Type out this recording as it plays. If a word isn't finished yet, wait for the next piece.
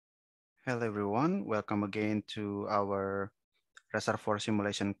Hello everyone, welcome again to our reservoir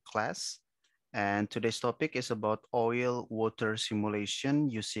simulation class. And today's topic is about oil water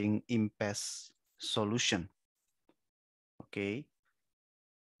simulation using IMPES Solution. Okay,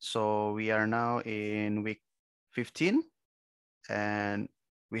 so we are now in week 15 and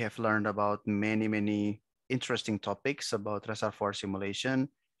we have learned about many interesting topics about reservoir simulation.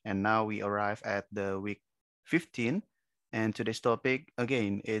 And now we arrive at the week 15. And today's topic,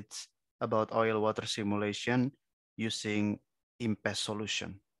 again, it's about oil water simulation using IMPES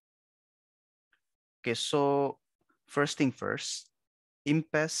solution. Okay, so first thing first,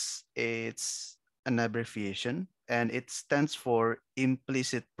 IMPES is an abbreviation and it stands for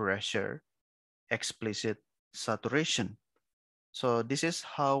implicit pressure, explicit saturation. So this is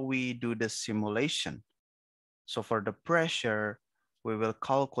how we do the simulation. So for the pressure, we will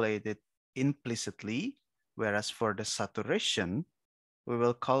calculate it implicitly, whereas for the saturation, we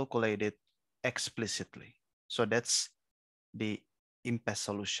will calculate it explicitly. So that's the IMPES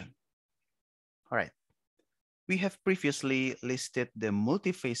solution. All right. We have previously listed the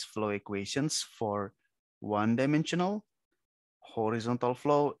multiphase flow equations for one-dimensional horizontal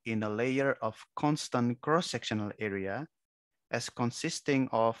flow in a layer of constant cross-sectional area as consisting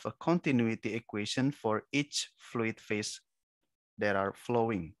of a continuity equation for each fluid phase that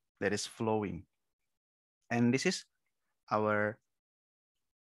is flowing. And this is our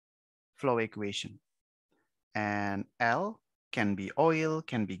flow equation. And L can be oil,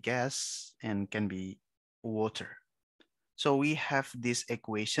 can be gas, and can be water. So we have this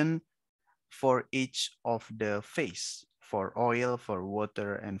equation for each of the phase, for oil, for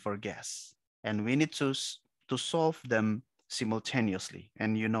water, and for gas. And we need to solve them simultaneously,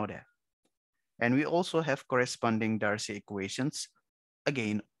 and you know that. And we also have corresponding Darcy equations,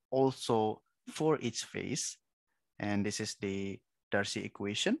 again, also for each phase. And this is the Darcy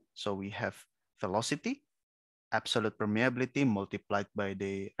equation. So we have velocity, absolute permeability multiplied by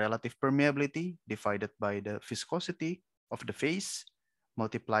the relative permeability divided by the viscosity of the phase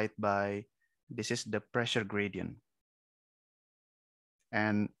multiplied by, this is the pressure gradient.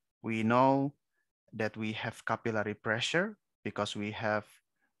 And we know that we have capillary pressure because we have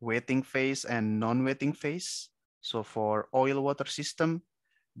wetting phase and non-wetting phase. So for oil water system,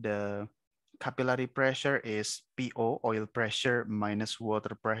 the capillary pressure is PO, oil pressure minus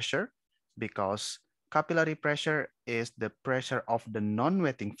water pressure, because capillary pressure is the pressure of the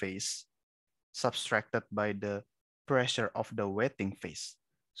non-wetting phase subtracted by the pressure of the wetting phase.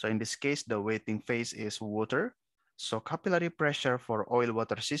 So in this case, the wetting phase is water. So capillary pressure for oil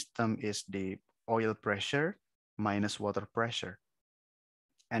water system is the oil pressure minus water pressure.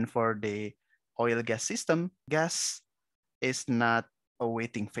 And for the oil gas system, gas is not a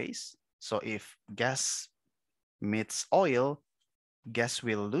wetting phase. So if gas meets oil, gas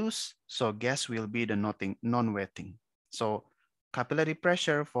will lose. So gas will be the non-wetting. So capillary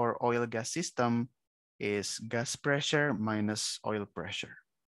pressure for oil gas system is gas pressure minus oil pressure.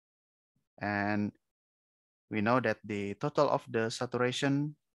 And we know that the total of the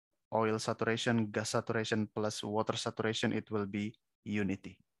saturation, oil saturation, gas saturation plus water saturation, it will be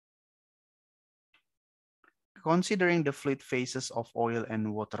unity. Considering the fluid phases of oil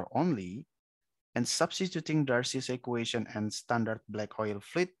and water only, and substituting Darcy's equation and standard black oil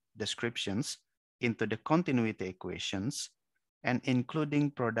fluid descriptions into the continuity equations, and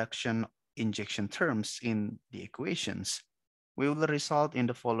including production injection terms in the equations, we will result in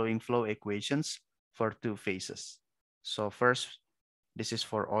the following flow equations for two phases. So first, this is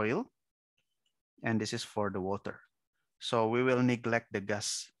for oil, and this is for the water. So we will neglect the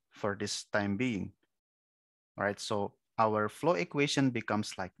gas for this time being. All right, so our flow equation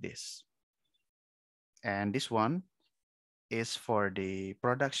becomes like this. And this one is for the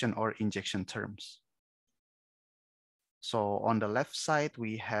production or injection terms. So on the left side,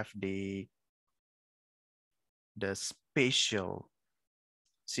 we have the spatial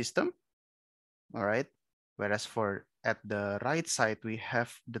system, all right? Whereas for at the right side, we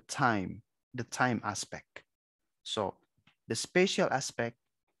have the time aspect. So the spatial aspect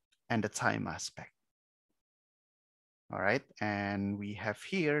and the time aspect. All right, and we have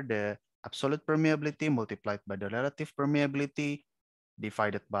here the absolute permeability multiplied by the relative permeability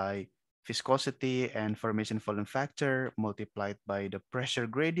divided by viscosity and formation volume factor multiplied by the pressure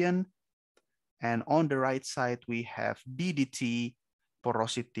gradient. And on the right side, we have DDT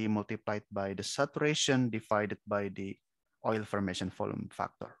porosity multiplied by the saturation divided by the oil formation volume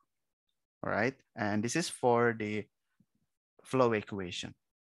factor. All right, and this is for the flow equation.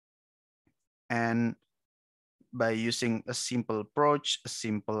 And by using a simple approach, a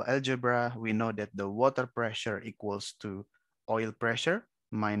simple algebra, we know that the water pressure equals to oil pressure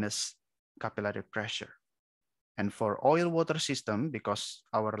minus capillary pressure. And for oil-water system, because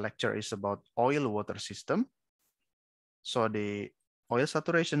our lecture is about oil-water system, so the oil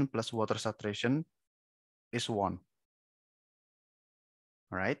saturation plus water saturation is 1.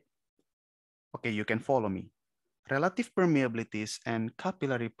 All right? Okay, you can follow me. Relative permeabilities and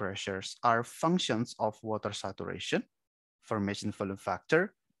capillary pressures are functions of water saturation, formation volume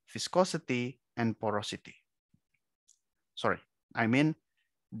factor, viscosity, and porosity. Sorry, I mean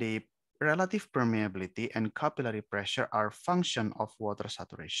the relative permeability and capillary pressure are function of water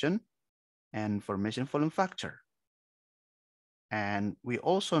saturation and formation volume factor. And we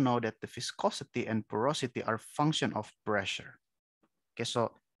also know that the viscosity and porosity are function of pressure. Okay,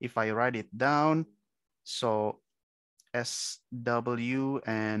 so if I write it down, so SW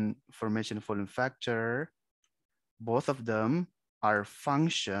and formation volume factor, both of them are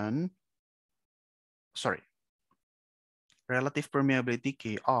function, sorry, relative permeability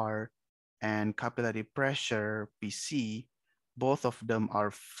KR and capillary pressure PC, both of them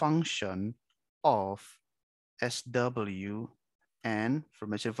are function of SW and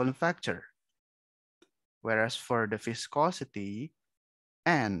formation volume factor. Whereas for the viscosity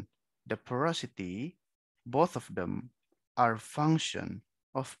and the porosity, both of them are function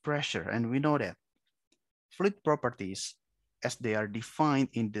of pressure. And we know that fluid properties, as they are defined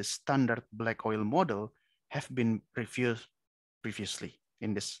in the standard black oil model, have been reviewed previously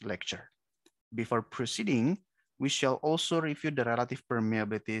in this lecture. Before proceeding, we shall also review the relative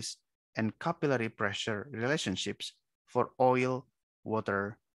permeabilities and capillary pressure relationships for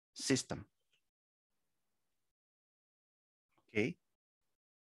oil-water system. Okay,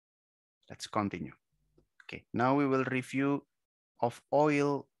 let's continue. Okay, now we will review of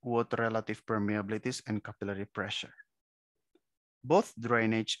oil-water relative permeabilities and capillary pressure. Both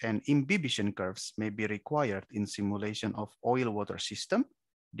drainage and imbibition curves may be required in simulation of oil-water system,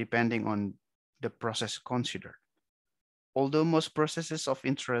 depending on the process considered. Although most processes of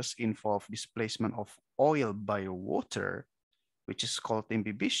interest involve displacement of oil by water, which is called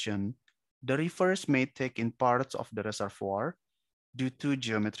imbibition, the reverse may take in parts of the reservoir due to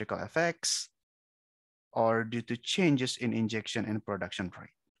geometrical effects or due to changes in injection and production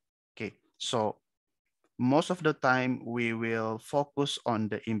rate. Okay, so most of the time we will focus on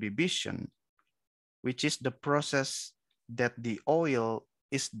the imbibition, which is the process that the oil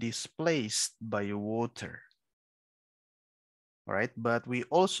is displaced by water. All right, but we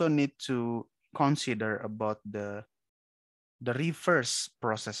also need to consider about the reverse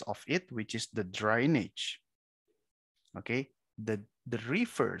process of it, which is the drainage. Okay, the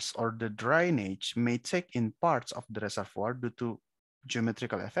reverse or the drainage may take in parts of the reservoir due to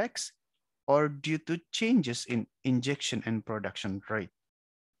geometrical effects or due to changes in injection and production rate.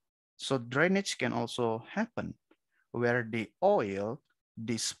 So drainage can also happen where the oil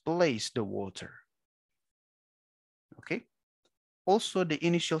displaces the water. Okay. Also, the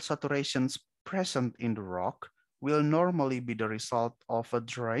initial saturations present in the rock will normally be the result of a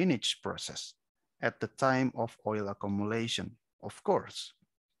drainage process at the time of oil accumulation, of course.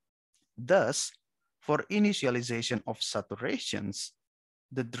 Thus, for initialization of saturations,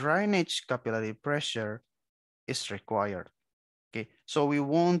 the drainage capillary pressure is required. Okay, so we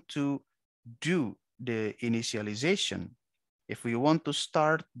want to do the initialization. If we want to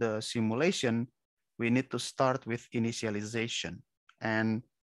start the simulation, we need to start with initialization. And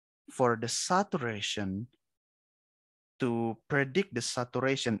for the saturation, to predict the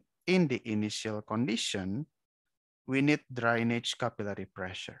saturation in the initial condition, we need drainage capillary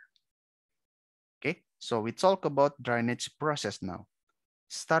pressure. Okay, so we talk about drainage process now.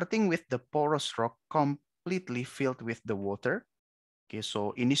 Starting with the porous rock completely filled with the water. Okay,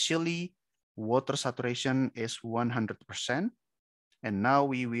 so initially water saturation is 100%. And now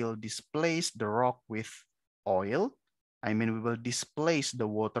we will displace the rock with oil. I mean, we will displace the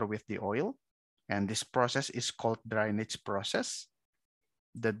water with the oil. And this process is called drainage process.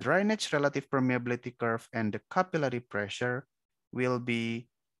 The drainage relative permeability curve and the capillary pressure will be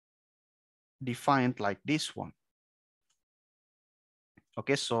defined like this one.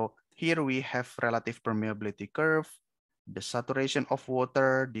 Okay, so here we have relative permeability curve. The saturation of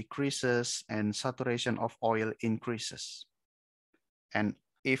water decreases and saturation of oil increases. And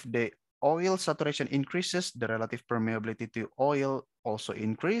if the oil saturation increases, the relative permeability to oil also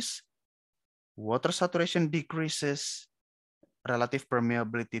increase. Water saturation decreases, relative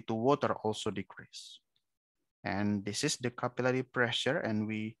permeability to water also decrease. And this is the capillary pressure, and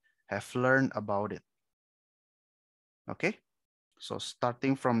we have learned about it. Okay, so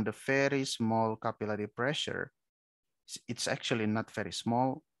starting from the very small capillary pressure, it's actually not very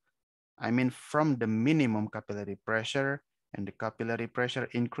small. I mean, from the minimum capillary pressure, and the capillary pressure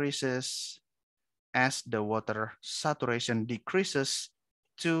increases as the water saturation decreases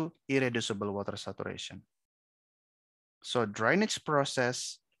to irreducible water saturation. So drainage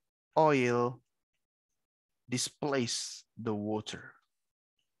process, oil displace the water.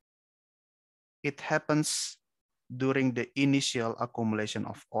 It happens during the initial accumulation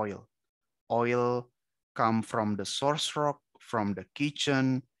of oil. Oil come from the source rock, from the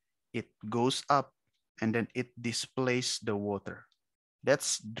kitchen, it goes up and then it displaces the water.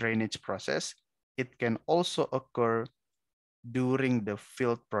 That's drainage process. It can also occur during the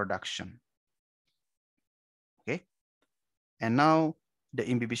field production. Okay, and now the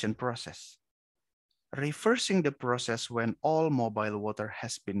imbibition process. Reversing the process when all mobile water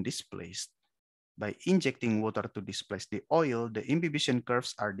has been displaced. By injecting water to displace the oil, the imbibition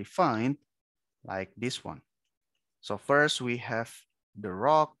curves are defined like this one. So first we have the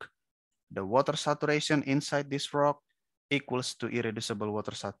rock, the water saturation inside this rock equals to irreducible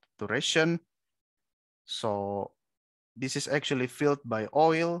water saturation. So this is actually filled by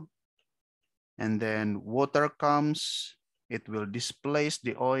oil, and then water comes, it will displace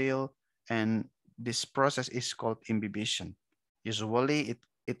the oil, and this process is called imbibition. Usually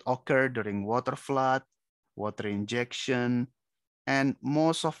it occurs during water flood, water injection, and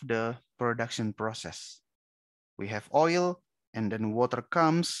most of the production process. We have oil, and then water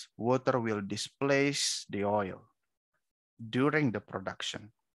comes, water will displace the oil during the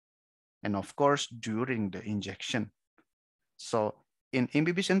production, and of course, during the injection. So in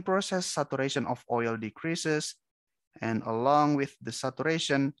imbibition process, saturation of oil decreases, and along with the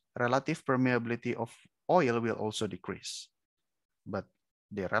saturation, relative permeability of oil will also decrease. But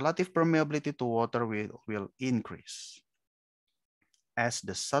the relative permeability to water will increase as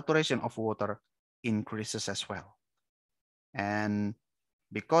the saturation of water increases as well. And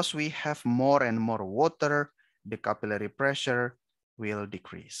because we have more and more water, the capillary pressure will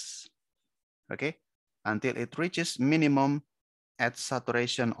decrease, okay? Until it reaches minimum at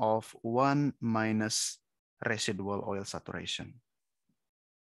saturation of 1 minus residual oil saturation,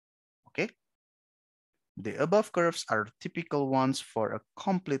 okay? The above curves are typical ones for a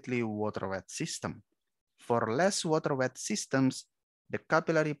completely water-wet system. For less water-wet systems, the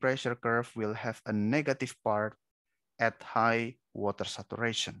capillary pressure curve will have a negative part at high water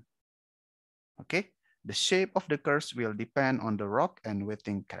saturation. Okay, the shape of the curves will depend on the rock and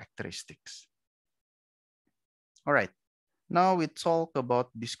wetting characteristics. All right, now we talk about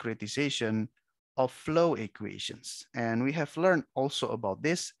discretization of flow equations. And we have learned also about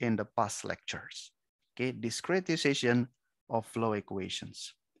this in the past lectures. Okay, discretization of flow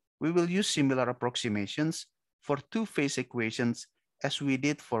equations. We will use similar approximations for two-phase equations as we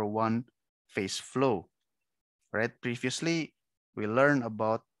did for one-phase flow. Right? Previously, we learned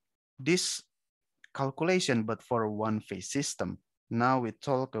about this calculation, but for a one-phase system. Now we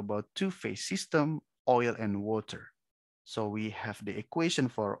talk about two-phase system, oil and water. So we have the equation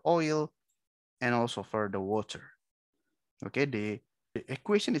for oil and also for the water. Okay, the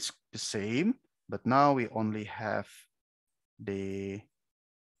equation is the same, but now we only have the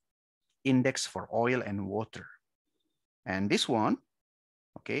index for oil and water. And this one,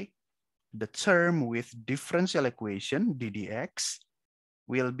 okay, the term with differential equation, ddx,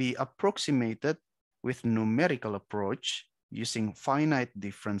 will be approximated with numerical approach using finite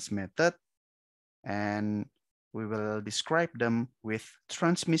difference method, and we will describe them with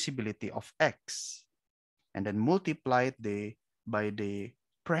transmissibility of x, and then multiply it by the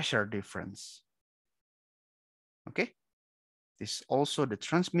pressure difference. Okay, this is also the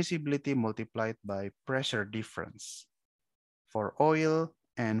transmissibility multiplied by pressure difference for oil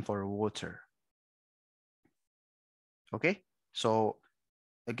and for water. Okay, so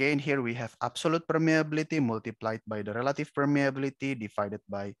again, here we have absolute permeability multiplied by the relative permeability divided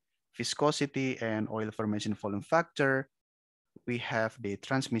by viscosity and oil formation volume factor. We have the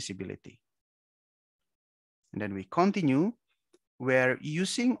transmissibility. And then we continue where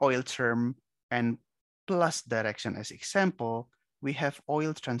using oil term and plus direction as example, we have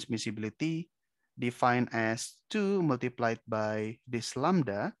oil transmissibility defined as 2 multiplied by this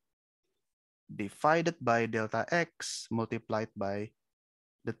lambda divided by delta x multiplied by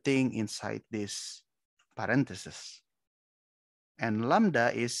the thing inside this parenthesis. And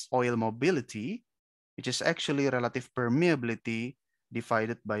lambda is oil mobility, which is actually relative permeability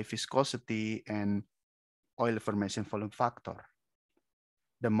divided by viscosity and oil formation volume factor.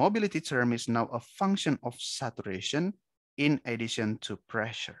 The mobility term is now a function of saturation in addition to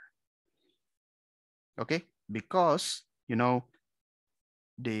pressure. Okay, because you know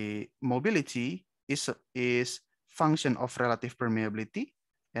the mobility is function of relative permeability,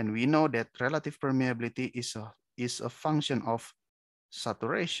 and we know that relative permeability is a function of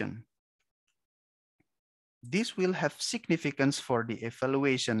saturation. This will have significance for the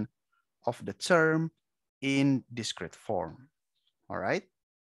evaluation of the term in discrete form. All right.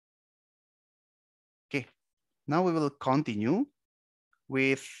 Okay. Now we will continue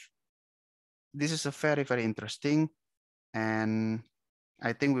with, this is a very, very interesting, and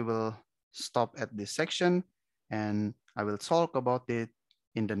I think we will stop at this section and I will talk about it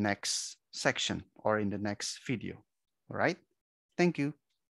in the next section or in the next video. All right. Thank you.